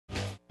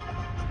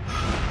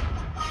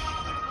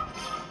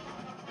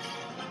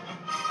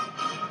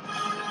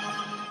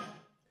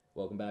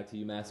Welcome back to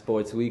UMass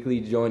Sports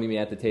Weekly. Joining me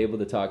at the table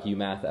to talk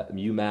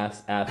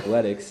UMass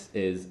athletics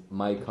is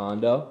Mike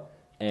Condo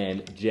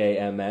and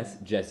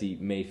JMS, Jesse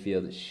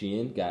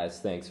Mayfield-Sheehan. Guys,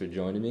 thanks for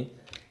joining me.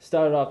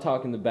 Started off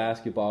talking the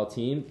basketball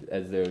team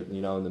as they're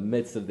in the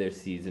midst of their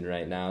season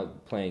right now,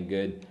 playing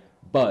good.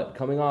 But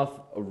coming off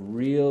a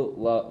real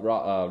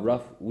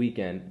rough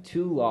weekend,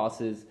 2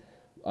 losses,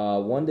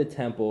 one to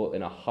Temple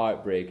and a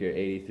heartbreaker,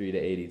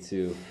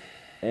 83-82.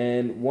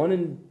 And one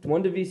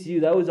to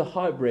VCU, that was a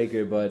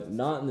heartbreaker, but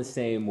not in the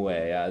same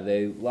way.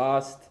 They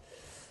lost,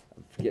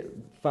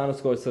 final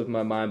score slipped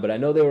my mind, but I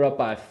know they were up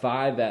by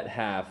 5 at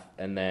half,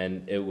 and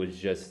then it was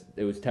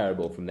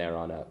terrible from there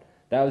on out.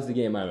 That was the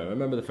game I remember. I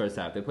remember the first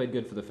half. They played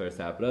good for the first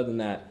half, but other than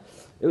that,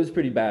 it was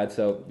pretty bad.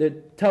 So they're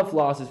tough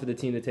losses for the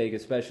team to take,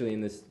 especially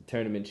in this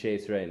tournament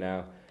chase right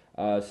now.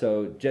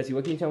 So, Jesse,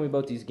 what can you tell me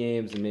about these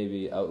games and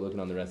maybe outlooking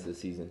on the rest of the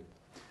season?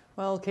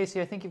 Well, Casey,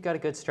 I think you've got a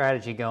good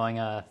strategy going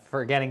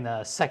for getting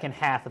the second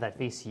half of that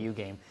VCU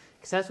game,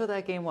 because that's what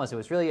that game was. It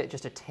was really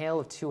just a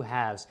tale of 2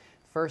 halves.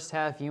 First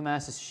half,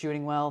 UMass is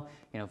shooting well.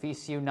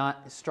 VCU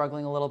not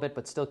struggling a little bit,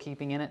 but still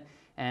keeping in it.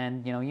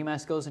 And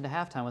UMass goes into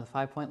halftime with a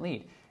 5-point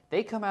lead.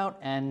 They come out,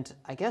 and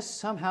I guess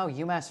somehow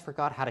UMass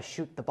forgot how to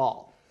shoot the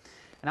ball.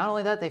 And not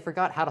only that, they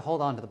forgot how to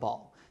hold on to the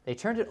ball. They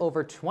turned it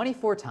over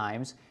 24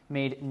 times,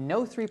 made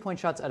no 3-point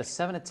shots out of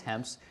 7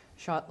 attempts,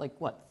 shot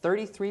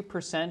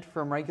 33%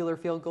 from regular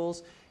field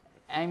goals.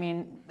 I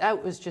mean,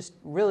 that was just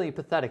really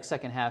pathetic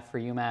second half for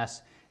UMass,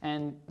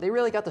 and they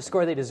really got the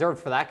score they deserved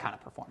for that kind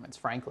of performance,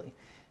 frankly.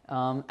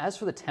 As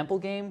for the Temple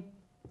game,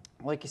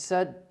 like you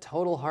said,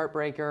 total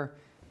heartbreaker.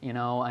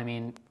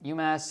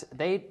 UMass,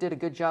 they did a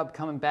good job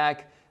coming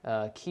back.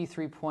 Key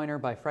 3-pointer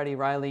by Freddie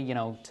Riley,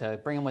 to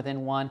bring them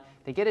within 1.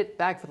 They get it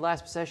back for the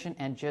last possession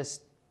and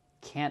just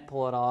can't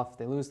pull it off.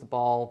 They lose the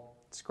ball,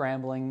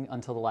 scrambling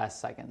until the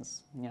last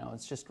seconds.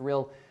 It's just a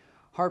real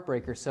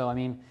heartbreaker. So,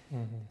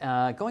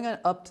 going on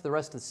up to the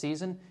rest of the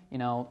season,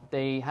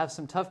 they have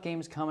some tough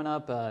games coming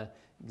up.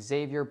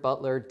 Xavier,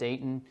 Butler,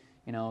 Dayton,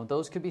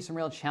 those could be some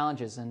real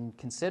challenges. And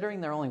considering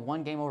they're only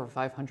 1 game over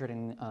 500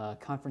 in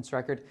conference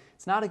record,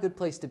 it's not a good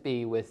place to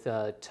be with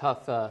a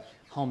tough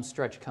home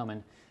stretch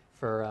coming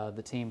for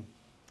the team.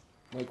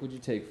 Mike, what'd you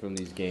take from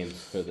these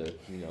games for the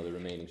the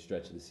remaining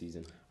stretch of the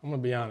season? I'm going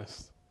to be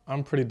honest.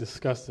 I'm pretty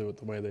disgusted with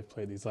the way they've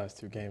played these last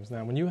 2 games.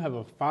 Now, when you have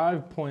a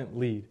 5-point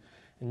lead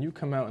and you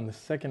come out in the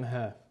second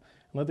half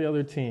and let the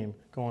other team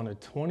go on a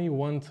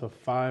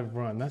 21-5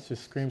 run, that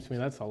just screams to me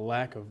that's a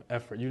lack of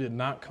effort. You did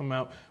not come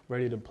out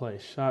ready to play.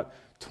 Shot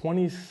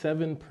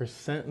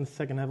 27% in the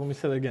second half. Let me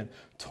say that again.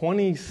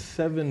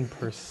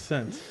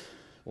 27%.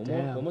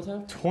 One more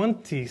time?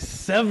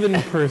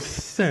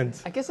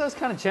 27%. I guess I was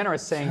kind of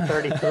generous saying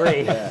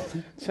 33. Yeah.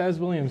 Chaz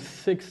Williams,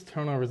 6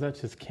 turnovers. That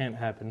just can't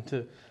happen.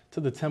 To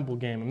the Temple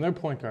game, and their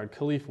point guard,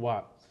 Khalif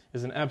Watt,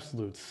 is an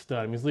absolute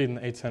stud. He's leading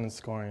the A-10 in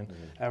scoring,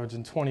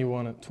 averaging 20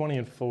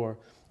 and 4.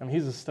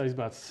 He's a stud. He's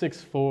about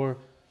 6'4",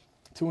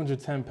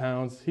 210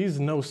 pounds. He's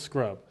no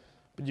scrub,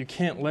 but you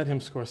can't let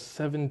him score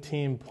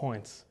 17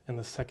 points in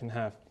the second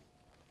half.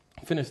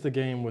 Finished the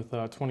game with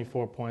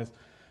 24 points.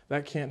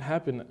 That can't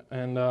happen.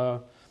 And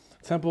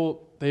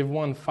Temple, they've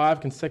won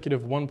 5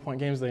 consecutive 1-point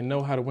games. They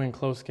know how to win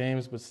close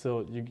games, but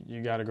still,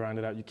 you got to grind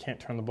it out. You can't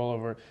turn the ball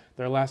over.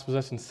 Their last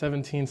possession,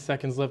 17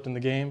 seconds left in the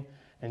game,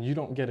 and you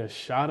don't get a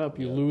shot up.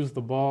 You lose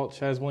the ball.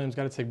 Chaz Williams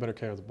got to take better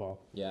care of the ball.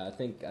 Yeah, I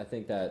think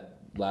that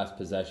last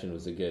possession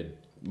was a good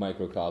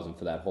microcosm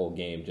for that whole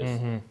game.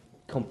 Just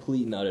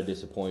complete and utter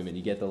disappointment.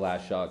 You get the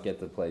last shot, get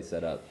the play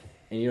set up,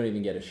 and you don't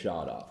even get a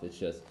shot off. It's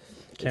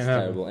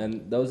terrible.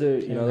 And those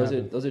are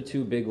those are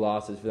 2 big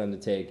losses for them to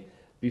take.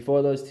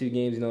 Before those 2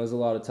 games, there's a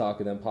lot of talk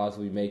of them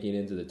possibly making it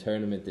into the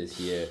tournament this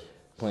year,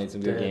 playing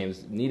some good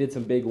games. Needed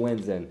some big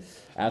wins, and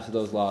after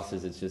those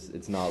losses,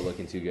 it's not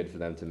looking too good for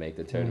them to make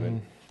the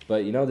tournament.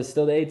 But there's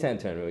still the A-10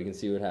 tournament. We can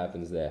see what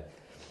happens there.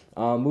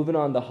 Moving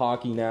on to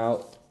hockey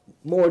now.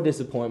 More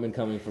disappointment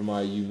coming from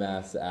our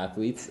UMass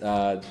athletes.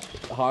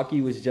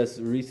 Hockey was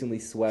just recently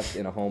swept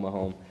in a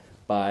home-a-home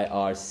by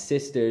our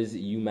sisters,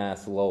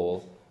 UMass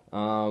Lowell.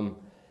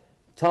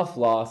 Tough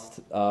loss,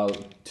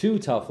 2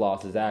 tough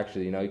losses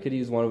actually. You could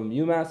use one of them.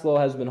 UMass Lowell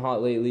has been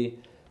hot lately,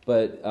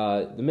 but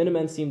the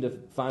Minutemen seem to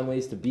find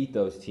ways to beat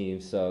those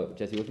teams. So,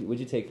 Jesse, what would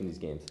you take from these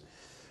games?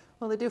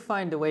 Well, they do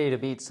find a way to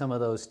beat some of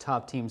those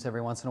top teams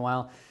every once in a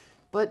while,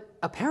 but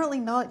apparently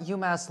not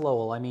UMass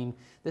Lowell.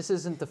 This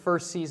isn't the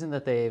first season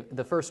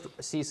the first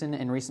season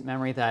in recent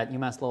memory that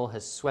UMass Lowell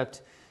has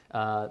swept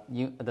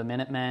the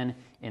Minutemen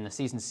in the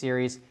season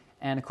series.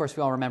 And of course,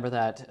 we all remember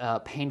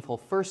that painful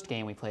first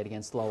game we played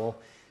against Lowell.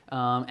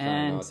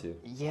 The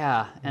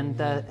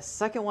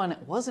second one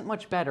wasn't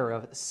much better,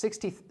 a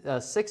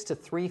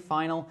 6-3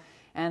 final.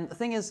 And the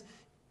thing is,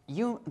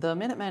 the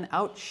Minutemen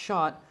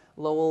outshot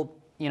Lowell,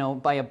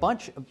 by a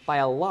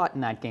lot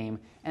in that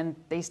game, and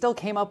they still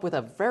came up with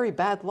a very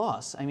bad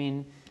loss.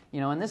 And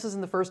this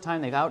isn't the first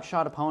time they've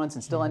outshot opponents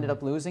and still ended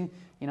up losing.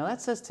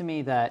 That says to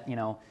me that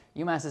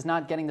UMass is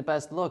not getting the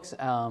best looks,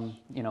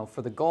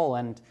 for the goal.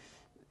 And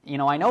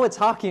I know it's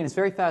hockey and it's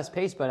very fast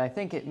paced, but I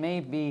think it may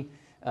be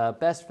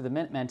best for the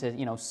Minutemen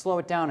to, slow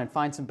it down and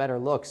find some better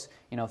looks,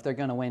 if they're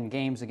going to win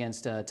games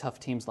against tough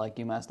teams like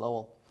UMass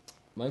Lowell.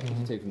 Mike, what do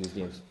you take from these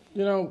games?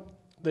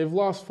 They've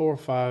lost 4 or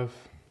 5.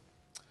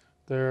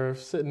 They're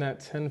sitting at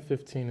 10,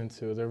 15, and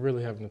 2. They're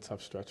really having a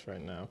tough stretch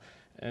right now.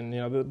 And,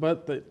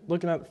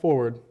 looking at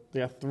forward, they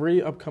got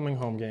 3 upcoming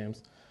home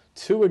games,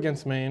 2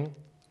 against Maine,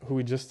 who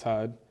we just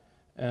tied,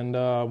 and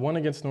 1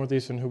 against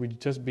Northeastern, who we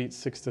just beat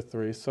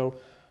 6-3. So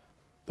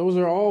those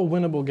are all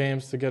winnable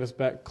games to get us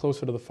back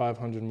closer to the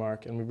 500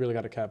 mark, and we really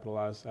got to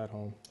capitalize at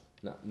home.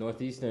 Now,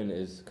 Northeastern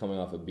is coming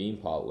off a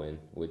Beanpot win,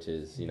 which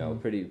is,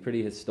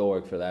 pretty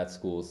historic for that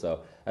school.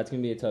 So that's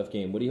going to be a tough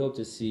game. What do you hope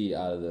to see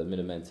out of the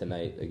Minutemen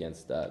tonight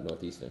against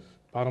Northeastern?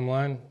 Bottom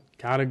line,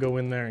 got to go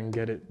in there and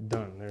get it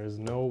done. There is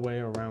no way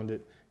around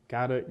it.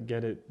 Got to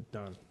get it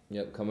done.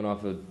 Yep, coming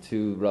off of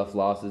 2 rough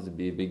losses, it'd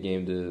be a big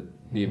game to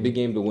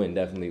win,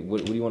 definitely.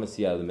 What do you want to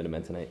see out of the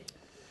Minutemen tonight?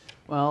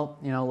 Well,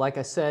 like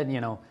I said,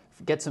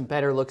 get some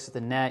better looks at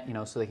the net,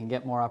 so they can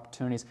get more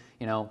opportunities.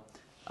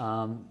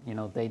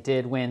 They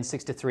did win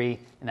 6-3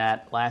 in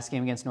that last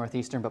game against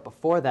Northeastern, but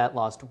before that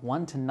lost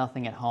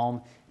 1-0 at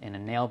home in a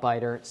nail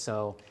biter.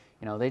 So,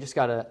 they just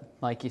got to,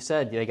 like you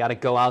said, they got to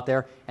go out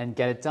there and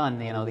get it done.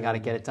 They got to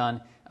get it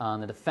done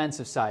on the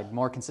defensive side,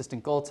 more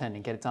consistent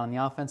goaltending, get it done on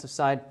the offensive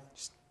side.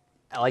 Just,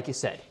 like you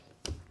said,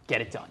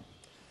 get it done.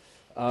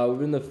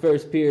 We're in the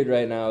first period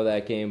right now of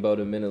that game, about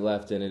a minute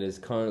left, and it is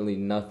currently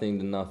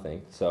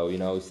 0-0. So,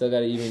 we still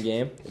got an even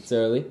game. It's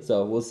early,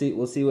 so we'll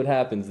see what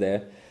happens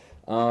there.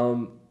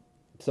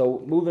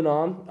 So moving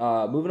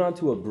on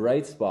to a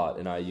bright spot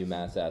in our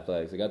UMass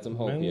athletics. I got some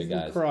hope here,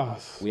 guys.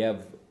 Lacrosse. We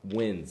have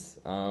wins.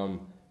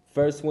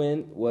 First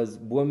win was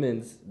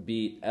women's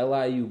beat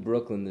LIU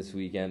Brooklyn this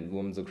weekend,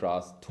 women's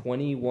lacrosse,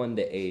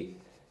 21-8.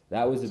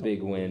 That was a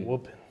big win.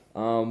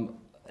 Whooping.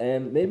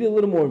 And maybe a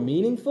little more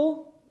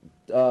meaningful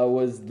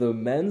was the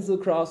men's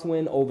lacrosse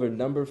win over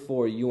number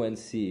 4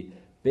 UNC.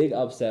 Big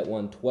upset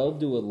one,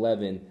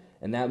 12-11,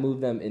 and that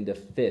moved them into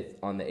 5th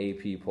on the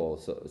AP poll.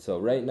 So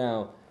right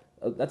now,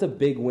 that's a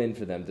big win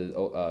for them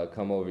to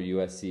come over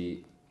UNC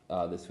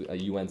this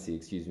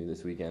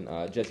weekend.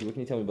 Jesse, what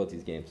can you tell me about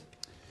these games?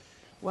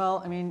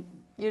 Well,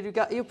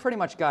 you pretty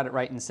much got it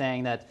right in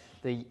saying that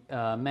the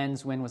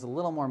men's win was a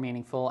little more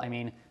meaningful.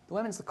 The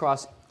women's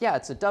lacrosse, yeah,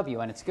 it's a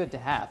W and it's good to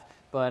have,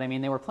 but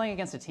they were playing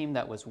against a team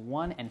that was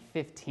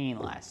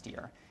 1-15 last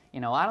year.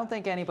 I don't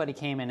think anybody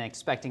came in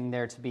expecting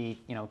there to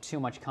be too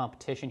much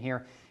competition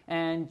here.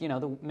 And,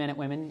 the Minute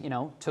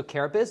Women, took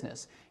care of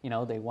business.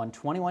 They won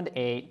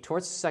 21-8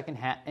 towards the second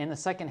half. In the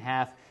second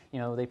half,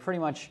 they pretty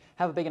much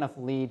have a big enough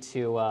lead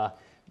to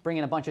bring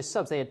in a bunch of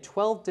subs. They had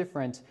 12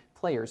 different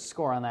players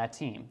score on that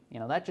team.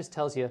 That just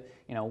tells you,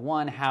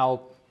 one,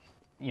 how,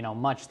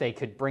 much they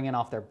could bring in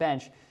off their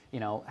bench,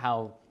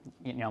 how,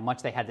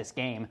 much they had this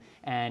game.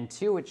 And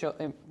 2, it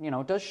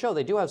does show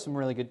they do have some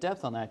really good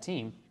depth on that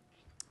team.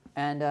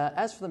 And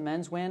as for the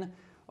men's win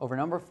over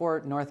number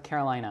 4 North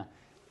Carolina,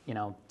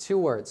 2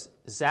 words,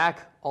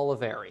 Zach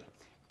Oliveri.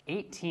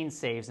 18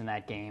 saves in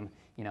that game.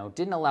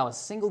 Didn't allow a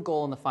single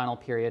goal in the final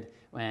period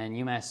when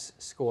UMass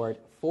scored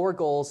 4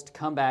 goals to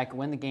come back,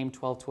 win the game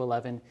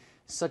 12-11.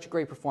 Such a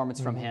great performance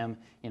from him.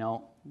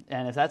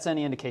 And if that's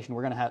any indication,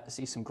 we're going to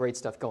see some great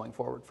stuff going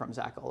forward from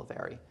Zach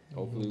Oliveri.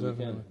 Hopefully we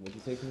can. What do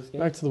you take from this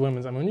game? Back to the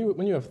women's.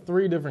 When you have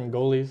 3 different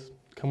goalies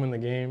come in the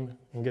game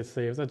and get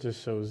saves, that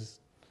just shows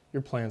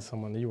you're playing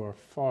someone that you are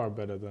far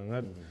better than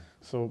that.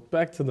 So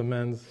back to the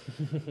men's.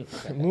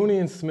 Mooney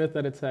and Smith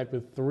at attack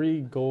with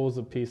 3 goals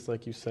apiece,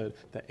 like you said.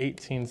 The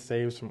 18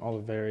 saves from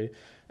Oliveri.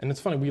 And it's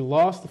funny, we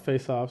lost the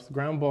face-offs. The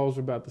ground balls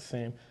were about the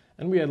same.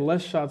 And we had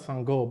less shots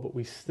on goal, but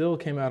we still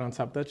came out on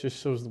top. That just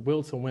shows the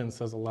will to win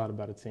says a lot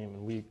about a team,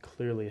 and we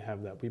clearly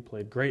have that. We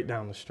played great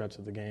down the stretch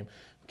of the game.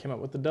 We came out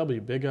with the W.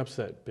 Big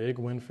upset. Big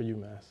win for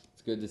UMass.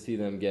 It's good to see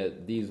them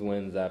get these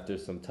wins after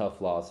some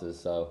tough losses.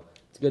 So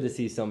it's good to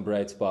see some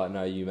bright spot in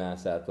our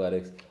UMass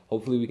athletics.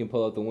 Hopefully we can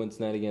pull out the win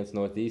tonight against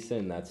Northeastern,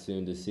 and that's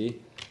soon to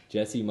see.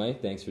 Jesse,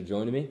 Mike, thanks for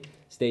joining me.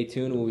 Stay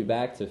tuned. We'll be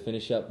back to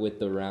finish up with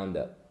the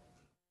roundup.